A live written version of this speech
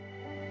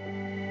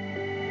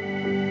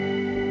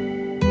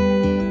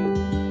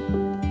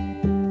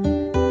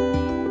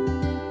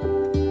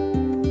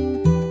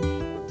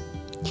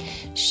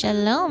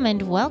Shalom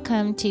and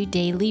welcome to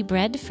Daily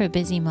Bread for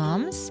Busy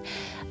Moms,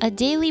 a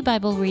daily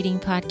Bible reading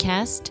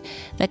podcast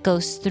that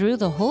goes through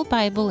the whole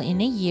Bible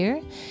in a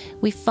year.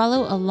 We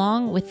follow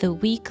along with the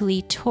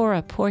weekly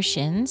Torah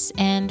portions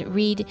and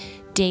read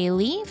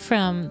daily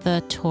from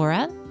the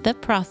Torah, the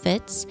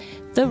prophets,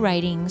 the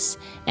writings,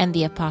 and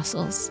the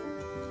apostles.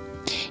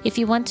 If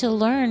you want to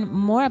learn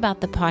more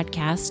about the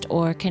podcast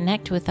or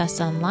connect with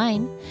us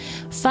online,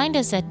 find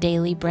us at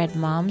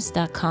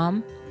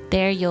dailybreadmoms.com.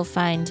 There you'll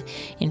find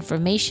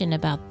information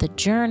about the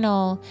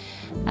journal,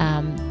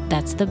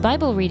 that's the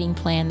Bible reading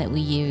plan that we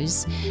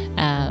use,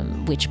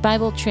 which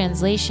Bible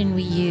translation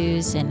we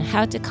use, and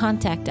how to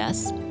contact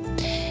us.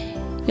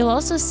 You'll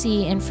also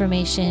see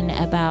information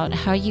about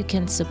how you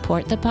can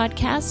support the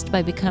podcast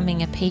by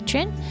becoming a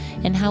patron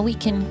and how we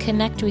can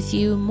connect with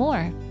you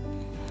more.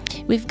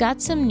 We've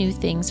got some new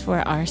things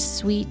for our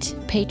sweet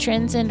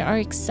patrons and are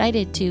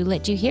excited to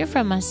let you hear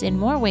from us in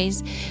more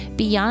ways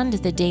beyond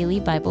the daily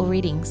Bible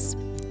readings.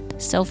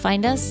 So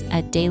find us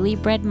at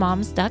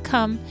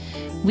dailybreadmoms.com.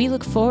 We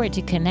look forward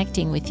to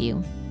connecting with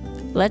you.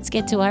 Let's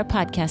get to our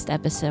podcast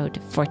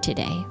episode for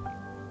today.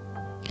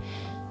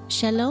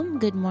 Shalom,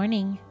 good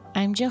morning.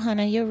 I'm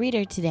Johanna, your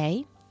reader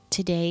today.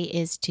 Today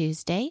is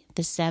Tuesday,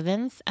 the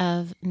 7th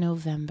of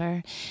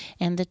November,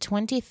 and the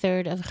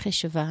 23rd of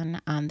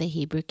Cheshvan on the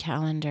Hebrew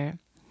calendar.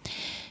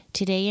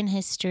 Today in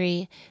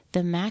history,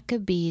 the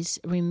Maccabees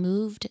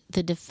removed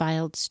the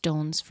defiled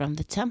stones from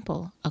the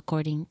temple.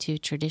 According to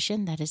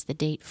tradition, that is the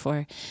date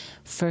for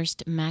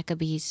 1st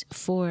Maccabees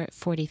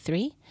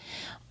 4:43.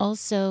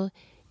 Also,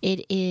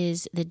 it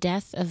is the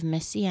death of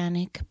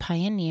Messianic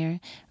pioneer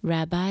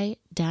Rabbi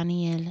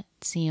Daniel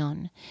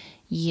Zion,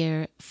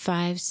 year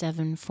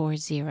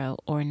 5740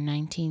 or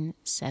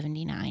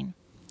 1979.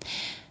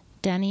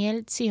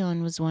 Daniel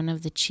Zion was one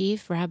of the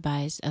chief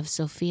rabbis of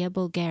Sofia,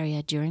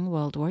 Bulgaria during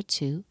World War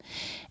II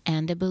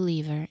and a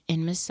believer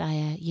in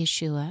Messiah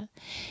Yeshua.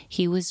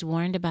 He was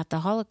warned about the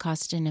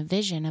Holocaust in a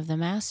vision of the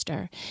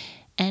Master,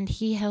 and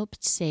he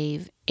helped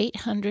save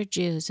 800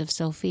 Jews of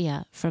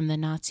Sofia from the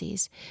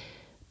Nazis,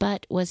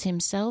 but was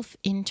himself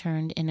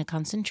interned in a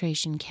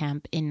concentration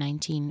camp in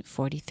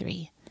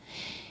 1943.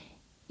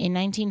 In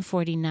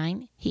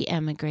 1949, he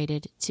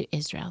emigrated to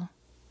Israel.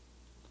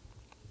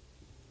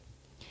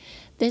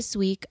 This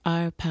week,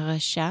 our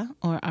parasha,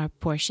 or our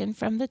portion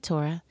from the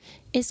Torah,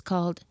 is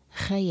called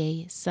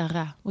Chaye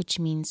Sarah, which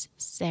means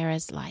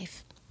Sarah's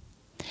life.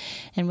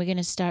 And we're going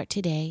to start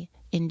today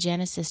in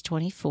Genesis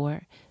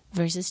 24,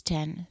 verses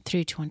 10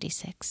 through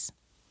 26.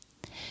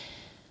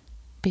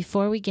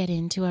 Before we get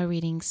into our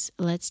readings,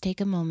 let's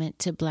take a moment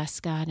to bless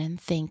God and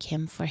thank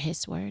Him for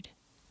His word.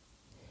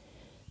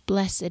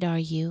 Blessed are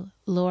you,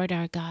 Lord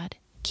our God,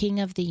 King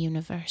of the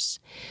universe,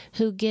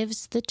 who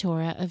gives the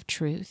Torah of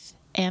truth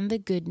and the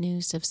good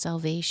news of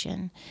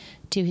salvation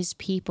to His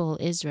people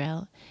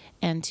Israel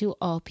and to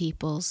all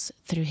peoples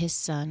through His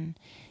Son,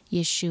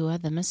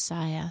 Yeshua the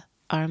Messiah,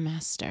 our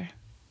Master.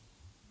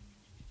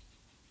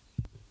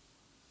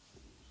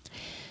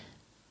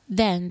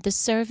 Then the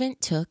servant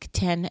took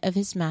 10 of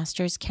his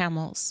master's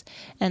camels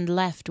and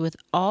left with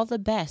all the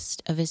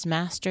best of his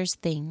master's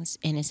things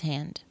in his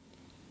hand.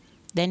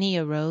 Then he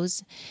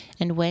arose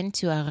and went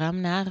to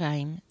Aram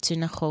Naharaim, to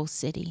Nachor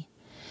city.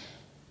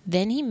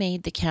 Then he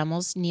made the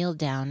camels kneel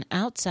down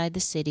outside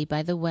the city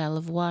by the well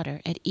of water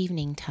at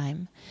evening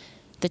time,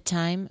 the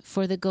time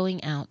for the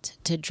going out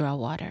to draw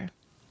water.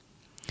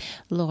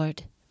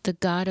 Lord, the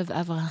God of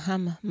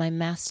Abraham, my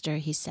master,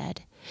 he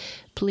said,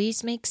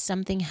 please make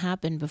something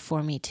happen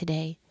before me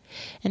today,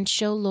 and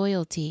show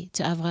loyalty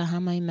to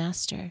Abraham, my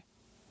master.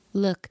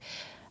 Look,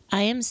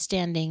 I am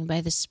standing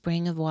by the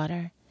spring of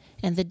water,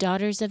 and the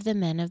daughters of the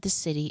men of the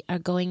city are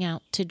going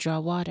out to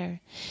draw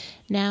water.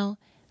 Now,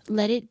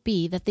 let it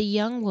be that the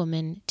young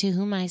woman to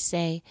whom I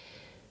say,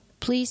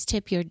 please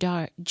tip your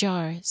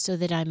jar so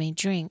that I may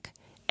drink,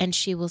 and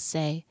she will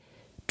say,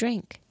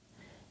 drink,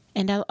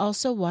 and I'll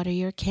also water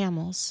your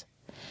camels.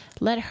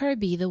 Let her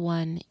be the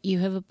one you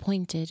have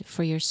appointed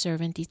for your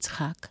servant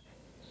Yitzchak.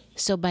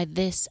 So by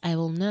this I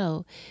will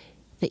know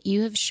that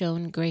you have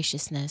shown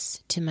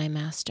graciousness to my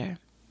master.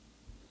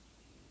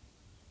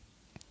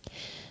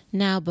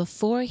 Now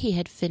before he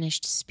had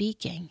finished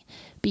speaking,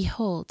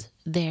 behold,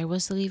 there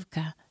was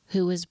Rivka,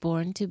 who was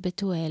born to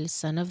Betuel,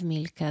 son of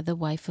Milcah, the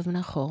wife of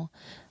Nachor,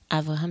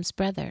 Abraham's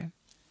brother,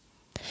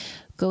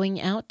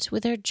 going out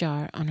with her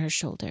jar on her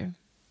shoulder.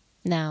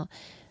 Now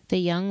the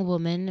young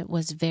woman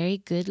was very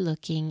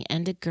good-looking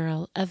and a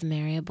girl of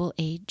marriageable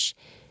age,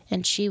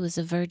 and she was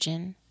a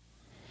virgin.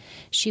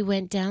 She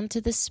went down to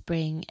the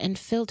spring and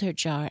filled her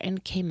jar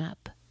and came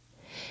up.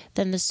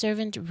 Then the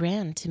servant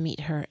ran to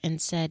meet her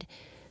and said,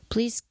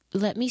 please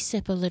let me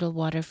sip a little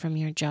water from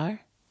your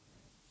jar.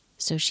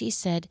 So she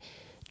said,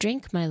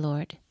 drink, my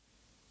lord.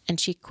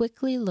 And she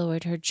quickly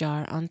lowered her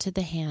jar onto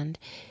the hand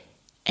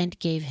and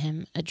gave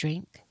him a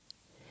drink.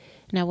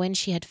 Now when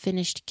she had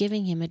finished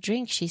giving him a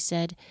drink, she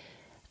said,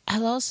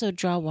 I'll also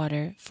draw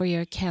water for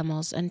your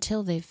camels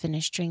until they've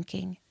finished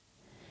drinking.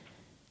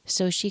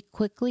 So she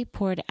quickly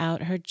poured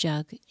out her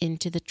jug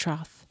into the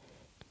trough.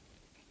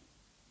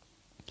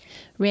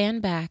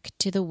 ran back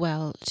to the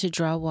well to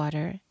draw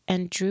water,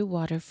 and drew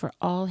water for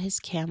all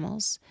his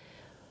camels,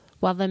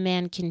 while the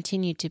man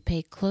continued to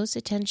pay close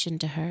attention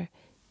to her,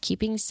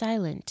 keeping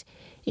silent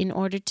in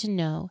order to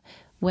know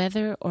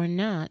whether or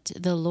not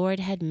the Lord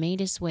had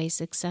made his way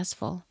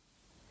successful.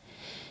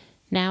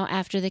 Now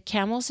after the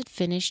camels had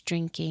finished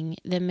drinking,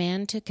 the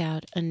man took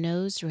out a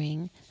nose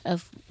ring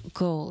of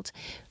gold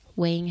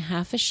weighing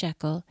 1/2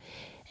 shekel,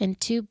 and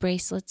 2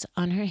 bracelets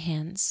on her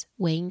hands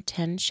weighing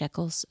 10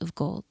 shekels of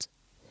gold.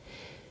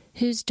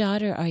 "Whose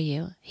daughter are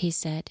you?" he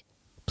said.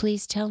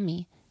 "Please tell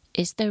me,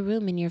 is there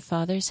room in your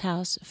father's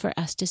house for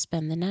us to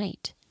spend the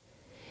night?"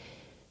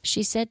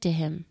 She said to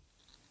him,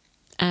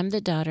 "I'm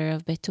the daughter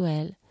of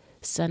Betuel,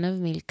 son of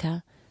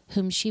Milcah,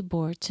 whom she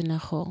bore to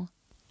Nahor."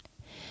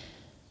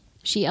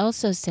 She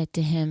also said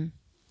to him,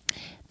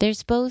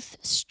 "There's both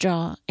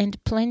straw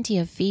and plenty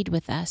of feed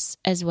with us,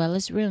 as well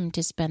as room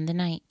to spend the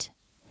night."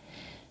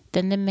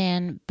 Then the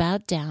man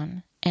bowed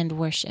down and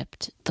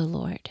worshipped the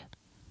Lord.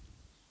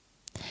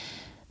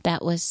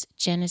 That was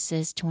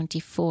Genesis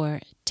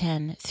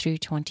 24:10 through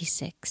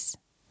 26.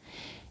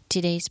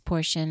 Today's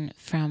portion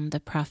from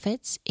the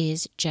prophets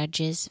is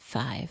Judges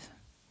 5.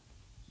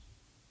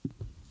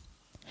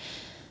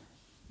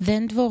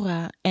 Then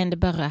Dvorah and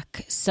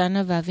Barak, son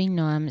of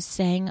Avinoam,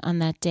 sang on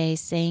that day,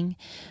 saying,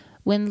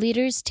 "When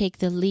leaders take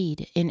the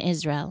lead in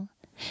Israel,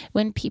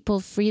 when people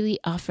freely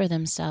offer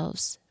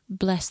themselves,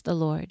 bless the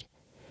Lord.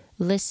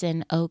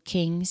 Listen, O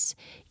kings,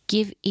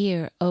 give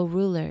ear, O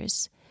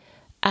rulers.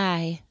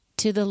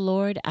 To the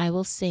Lord I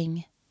will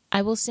sing.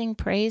 I will sing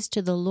praise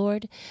to the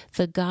Lord,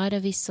 the God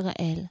of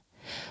Israel.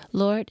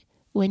 Lord,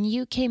 when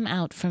you came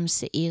out from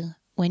Seir,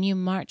 when you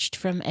marched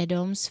from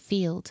Edom's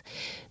field,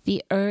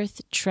 the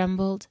earth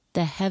trembled,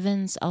 the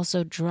heavens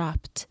also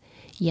dropped.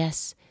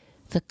 Yes,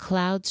 the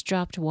clouds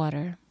dropped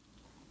water.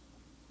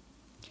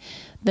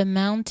 The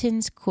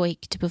mountains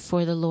quaked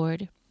before the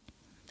Lord,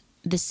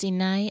 the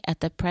Sinai at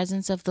the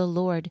presence of the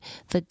Lord,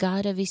 the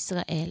God of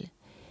Israel.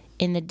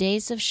 In the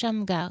days of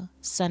Shamgar,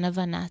 son of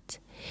Anat,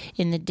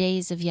 in the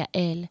days of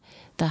Yael,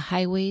 the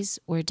highways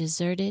were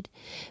deserted,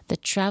 the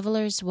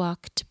travelers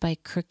walked by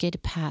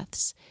crooked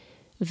paths.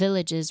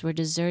 Villages were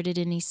deserted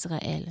in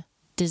Israel,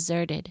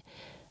 deserted,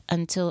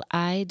 until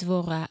I,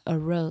 Dvorah,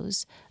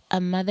 arose, a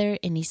mother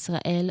in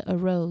Israel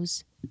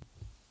arose.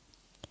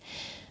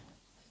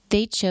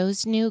 They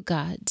chose new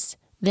gods.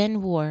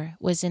 Then war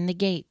was in the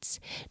gates.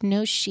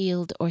 No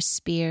shield or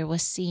spear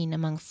was seen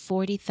among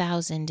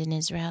 40,000 in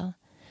Israel.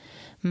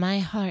 My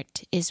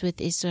heart is with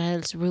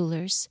Israel's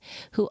rulers,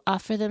 who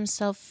offer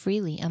themselves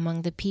freely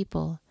among the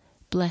people.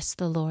 Bless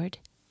the Lord.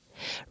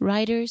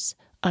 Riders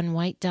on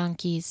white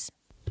donkeys,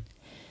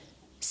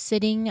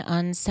 sitting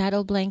on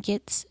saddle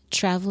blankets,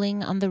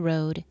 traveling on the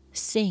road,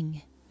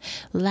 sing,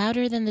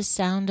 louder than the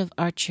sound of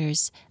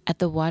archers at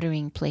the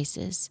watering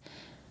places.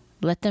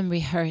 Let them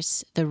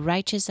rehearse the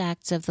righteous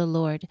acts of the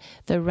Lord,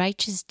 the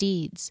righteous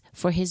deeds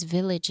for his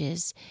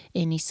villages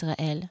in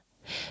Israel.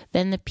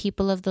 Then the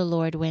people of the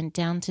Lord went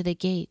down to the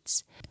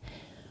gates.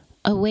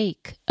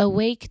 Awake,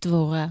 awake,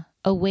 Dvorah,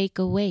 awake,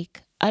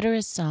 awake, utter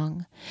a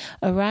song.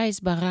 Arise,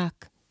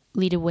 Barak,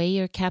 lead away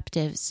your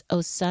captives,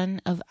 O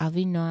son of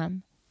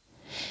Avinoam.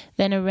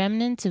 Then a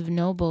remnant of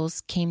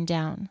nobles came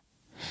down.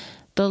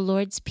 The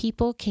Lord's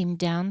people came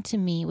down to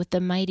me with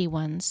the mighty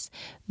ones.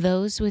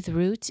 Those with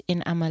root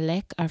in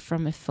Amalek are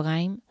from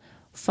Ephraim,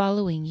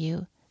 following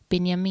you,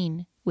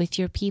 Binyamin, with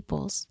your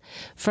peoples.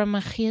 From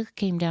Machir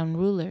came down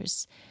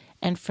rulers,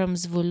 and from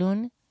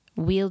Zvulun,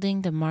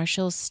 wielding the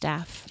marshal's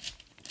staff.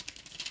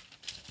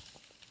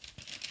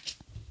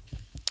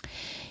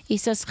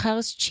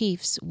 Issachar's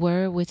chiefs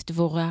were with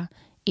Dvorah.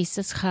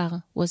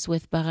 Issachar was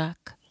with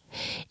Barak.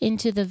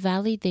 Into the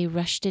valley they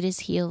rushed at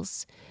his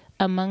heels.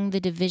 Among the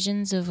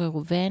divisions of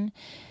Reuven,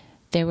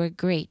 there were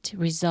great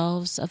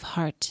resolves of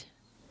heart.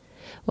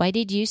 Why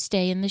did you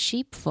stay in the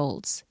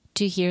sheepfolds,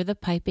 to hear the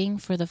piping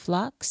for the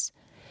flocks?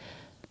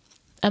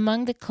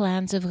 Among the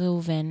clans of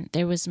Reuven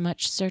there was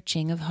much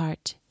searching of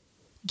heart.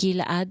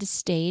 Gilad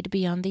stayed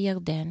beyond the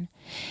Yarden,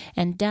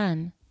 and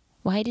Dan,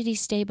 why did he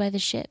stay by the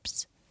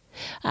ships?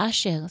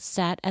 Asher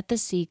sat at the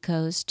sea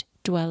coast,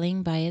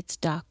 dwelling by its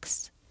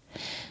docks.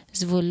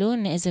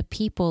 Zvulun is a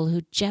people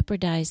who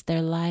jeopardized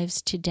their lives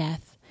to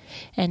death,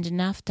 and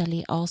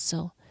Naphtali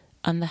also,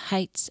 on the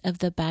heights of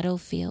the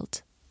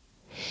battlefield.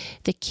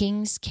 The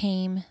kings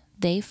came,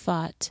 they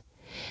fought.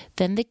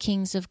 Then the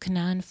kings of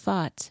Canaan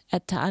fought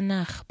at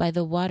Taanach by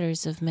the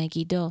waters of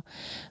Megiddo,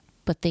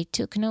 but they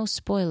took no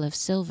spoil of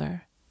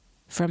silver.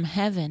 From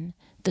heaven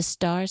the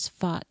stars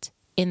fought.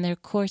 In their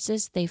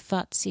courses they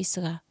fought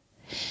Sisera.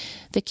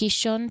 The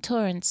Kishon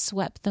torrent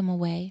swept them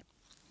away,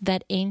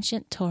 that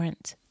ancient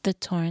torrent, the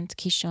torrent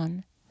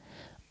Kishon.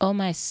 O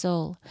my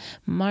soul,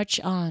 march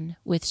on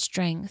with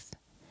strength.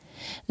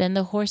 Then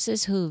the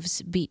horse's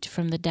hooves beat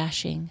from the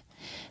dashing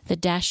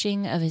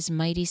of his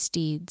mighty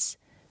steeds.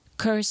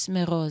 Curse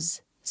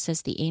Meroz,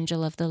 says the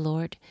angel of the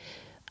Lord.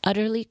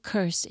 Utterly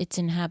curse its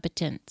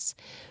inhabitants,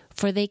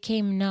 for they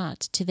came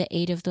not to the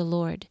aid of the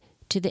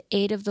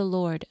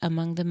Lord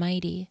among the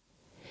mighty.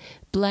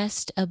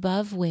 Blessed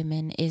above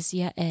women is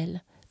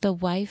Yael, the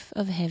wife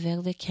of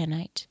Hever the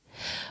Kenite.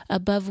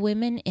 Above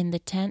women in the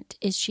tent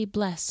is she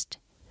blessed.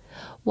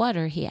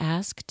 Water he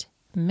asked,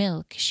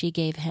 milk she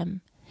gave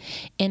him.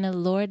 In a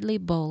lordly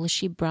bowl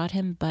she brought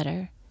him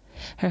butter.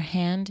 Her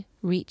hand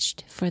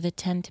reached for the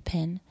tent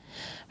pin,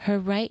 her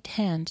right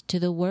hand to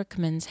the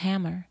workman's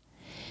hammer.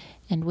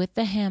 And with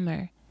the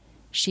hammer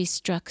she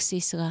struck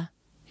Sisera.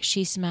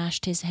 She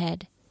smashed his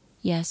head.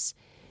 Yes,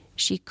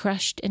 she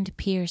crushed and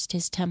pierced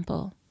his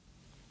temple.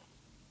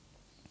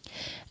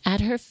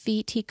 At her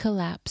feet he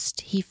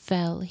collapsed, he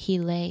fell, he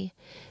lay.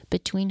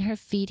 Between her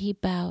feet he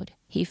bowed,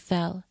 he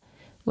fell.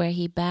 Where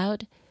he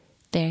bowed,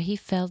 there he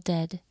fell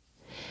dead.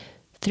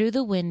 Through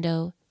the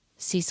window,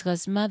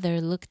 Sisera's mother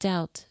looked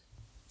out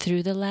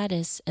through the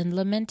lattice and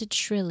lamented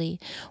shrilly,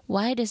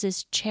 "Why does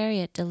his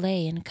chariot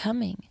delay in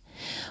coming?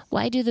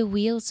 Why do the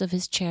wheels of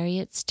his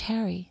chariots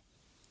tarry?"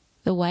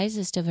 The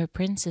wisest of her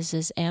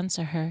princesses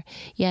answer her.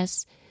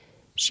 Yes,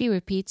 she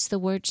repeats the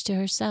words to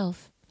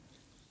herself.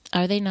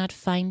 Are they not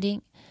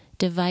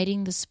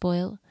dividing the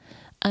spoil?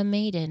 A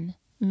maiden,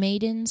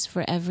 maidens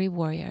for every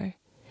warrior.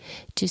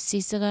 To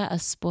Sisera a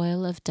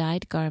spoil of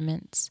dyed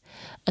garments,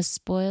 a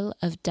spoil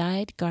of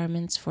dyed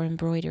garments for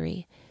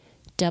embroidery,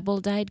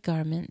 double dyed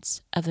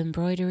garments of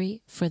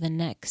embroidery for the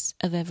necks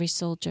of every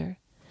soldier.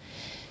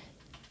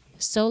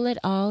 So let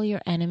all your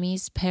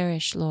enemies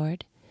perish,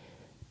 Lord,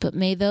 but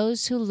may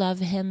those who love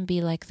him be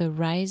like the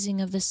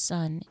rising of the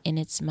sun in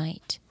its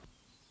might.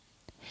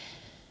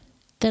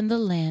 Then the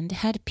land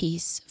had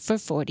peace for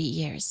 40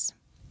 years.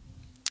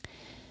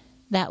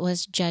 That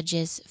was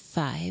Judges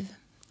 5.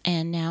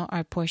 And now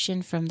our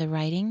portion from the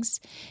writings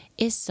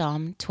is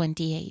Psalm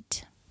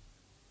 28.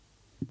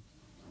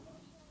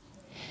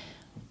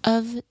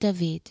 Of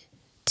David,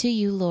 to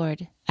you,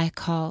 Lord, I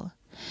call.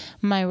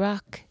 My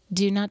rock,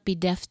 do not be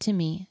deaf to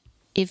me.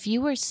 If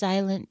you were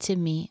silent to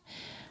me,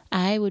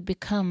 I would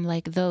become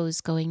like those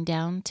going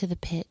down to the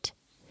pit.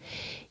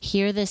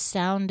 Hear the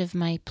sound of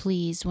my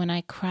pleas when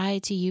I cry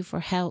to you for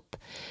help,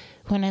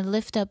 when I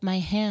lift up my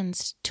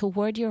hands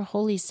toward your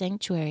holy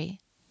sanctuary.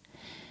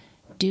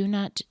 Do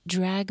not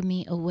drag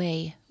me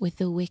away with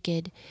the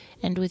wicked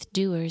and with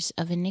doers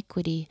of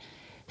iniquity,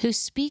 who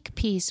speak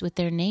peace with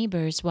their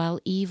neighbors while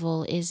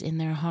evil is in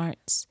their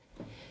hearts.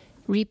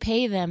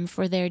 Repay them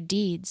for their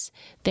deeds,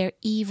 their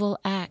evil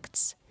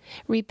acts.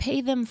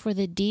 Repay them for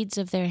the deeds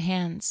of their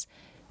hands.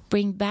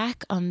 Bring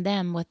back on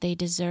them what they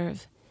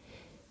deserve.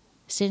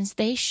 Since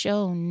they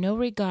show no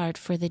regard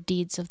for the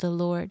deeds of the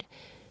Lord,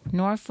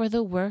 nor for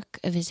the work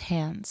of his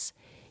hands,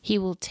 he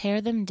will tear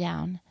them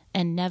down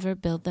and never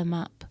build them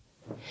up.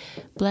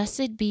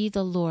 Blessed be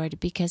the Lord,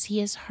 because he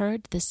has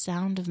heard the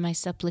sound of my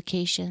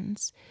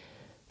supplications.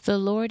 The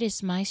Lord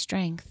is my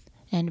strength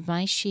and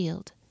my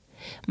shield.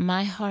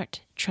 My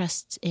heart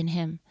trusts in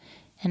him,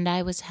 and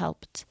I was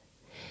helped.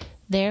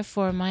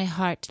 Therefore my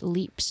heart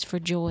leaps for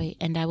joy,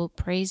 and I will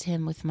praise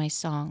him with my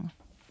song.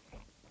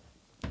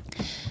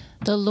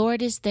 The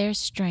Lord is their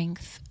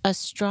strength, a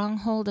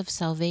stronghold of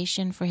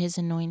salvation for his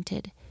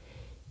anointed.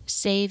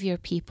 Save your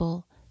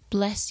people,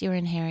 bless your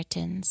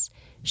inheritance,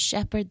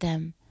 shepherd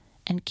them,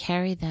 and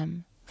carry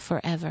them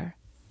forever.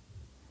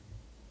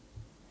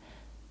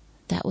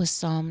 That was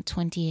Psalm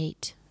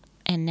 28.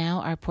 And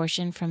now our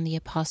portion from the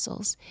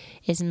Apostles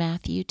is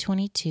Matthew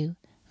 22,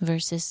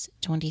 verses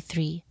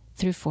 23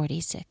 through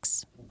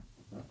 46.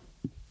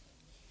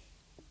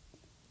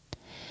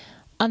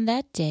 On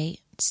that day,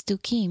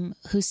 Tzdukim,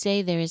 who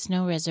say there is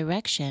no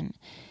resurrection,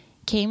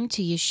 came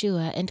to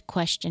Yeshua and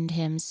questioned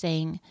him,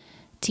 saying,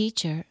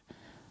 Teacher,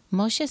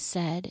 Moshe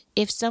said,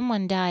 if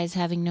someone dies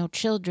having no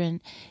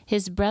children,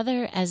 his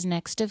brother as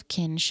next of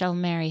kin shall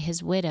marry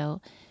his widow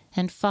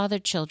and father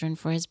children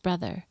for his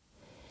brother.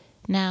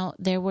 Now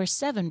there were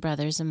 7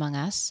 brothers among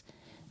us.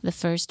 The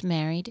first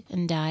married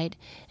and died,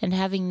 and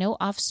having no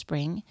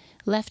offspring,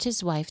 left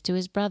his wife to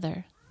his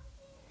brother.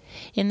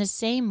 In the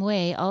same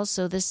way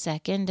also the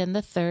second and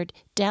the third,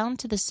 down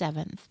to the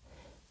 7th.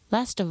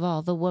 Last of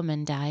all the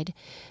woman died.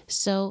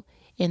 So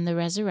in the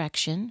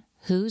resurrection,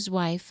 whose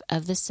wife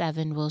of the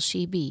 7 will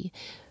she be?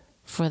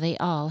 For they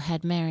all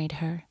had married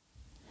her.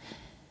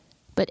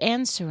 But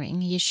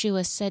answering,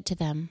 Yeshua said to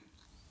them,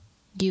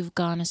 You've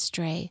gone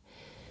astray,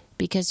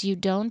 because you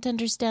don't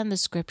understand the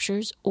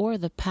Scriptures or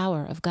the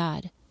power of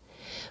God.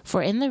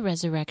 For in the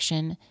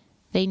resurrection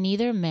they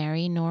neither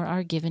marry nor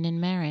are given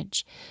in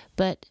marriage,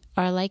 but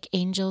are like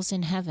angels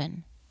in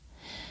heaven.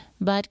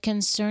 But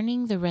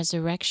concerning the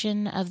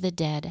resurrection of the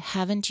dead,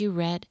 haven't you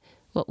read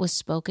what was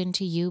spoken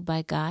to you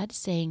by God,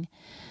 saying,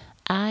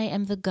 I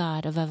am the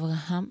God of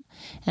Abraham,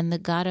 and the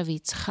God of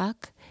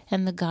Yitzchak,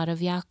 and the God of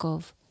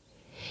Yaakov.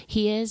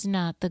 He is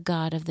not the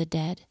God of the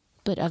dead,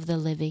 but of the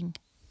living.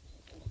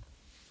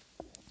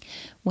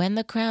 When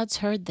the crowds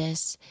heard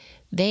this,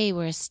 they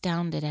were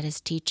astounded at his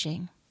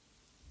teaching.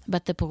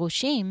 But the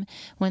Perushim,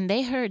 when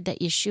they heard that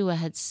Yeshua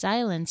had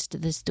silenced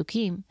the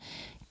Tzdukim,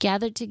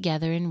 gathered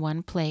together in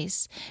one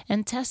place,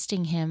 and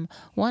testing him,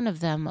 one of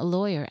them, a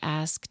lawyer,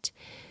 asked,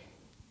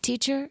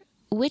 Teacher,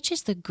 which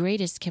is the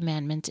greatest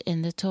commandment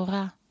in the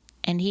Torah?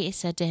 And he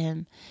said to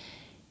him,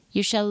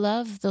 "You shall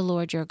love the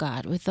Lord your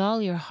God with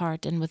all your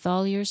heart and with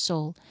all your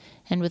soul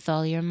and with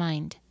all your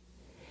mind.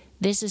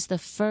 This is the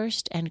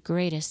first and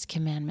greatest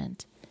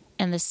commandment.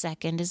 And the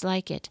second is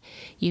like it.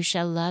 You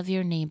shall love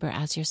your neighbor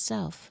as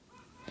yourself."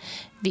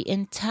 The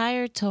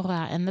entire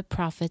Torah and the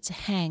prophets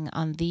hang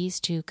on these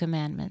two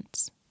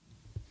commandments.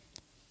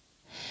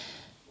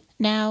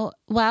 Now,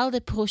 while the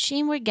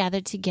Proshim were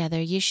gathered together,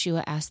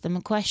 Yeshua asked them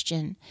a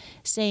question,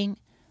 saying,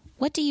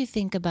 "What do you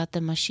think about the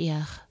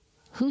Mashiach?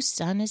 Whose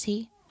son is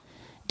he?"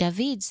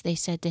 "David's," they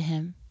said to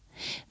him.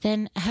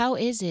 "Then how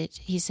is it,"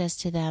 he says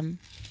to them,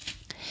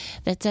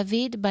 "that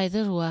David by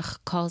the Ruach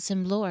calls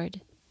him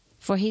Lord?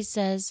 For he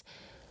says,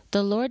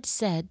 'The Lord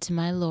said to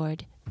my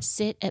Lord,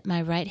 sit at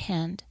my right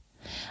hand,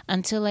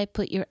 until I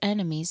put your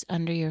enemies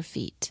under your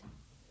feet.'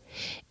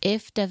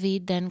 If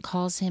David then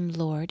calls him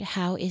Lord,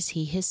 how is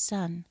he his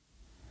son?"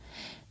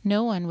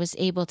 No one was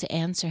able to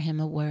answer him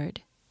a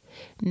word,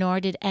 nor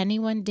did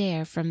anyone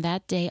dare from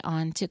that day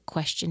on to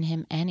question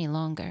him any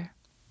longer.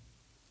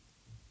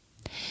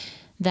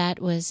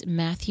 That was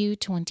Matthew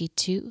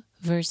 22,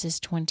 verses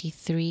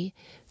 23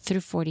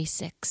 through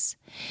 46.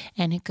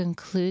 And it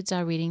concludes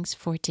our readings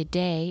for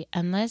today.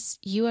 Unless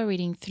you are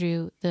reading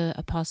through the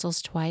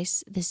Apostles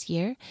twice this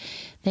year,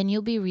 then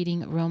you'll be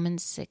reading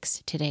Romans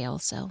 6 today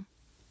also.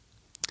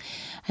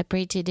 I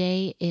pray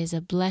today is a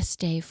blessed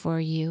day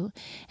for you,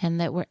 and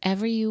that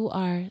wherever you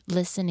are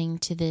listening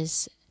to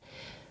this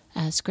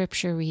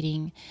scripture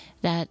reading,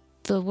 that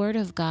the Word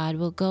of God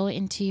will go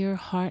into your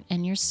heart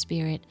and your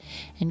spirit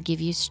and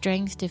give you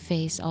strength to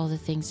face all the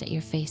things that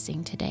you're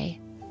facing today.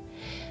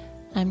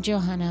 I'm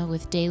Johanna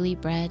with Daily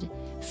Bread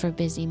for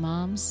Busy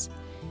Moms.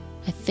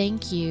 I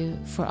thank you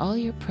for all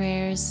your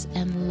prayers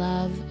and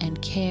love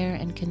and care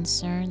and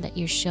concern that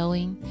you're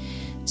showing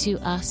to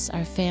us,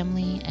 our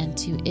family, and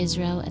to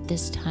Israel at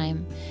this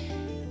time.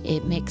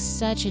 It makes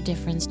such a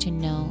difference to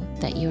know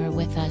that you are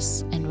with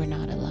us and we're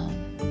not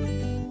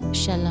alone.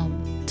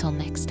 Shalom, till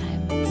next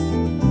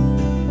time.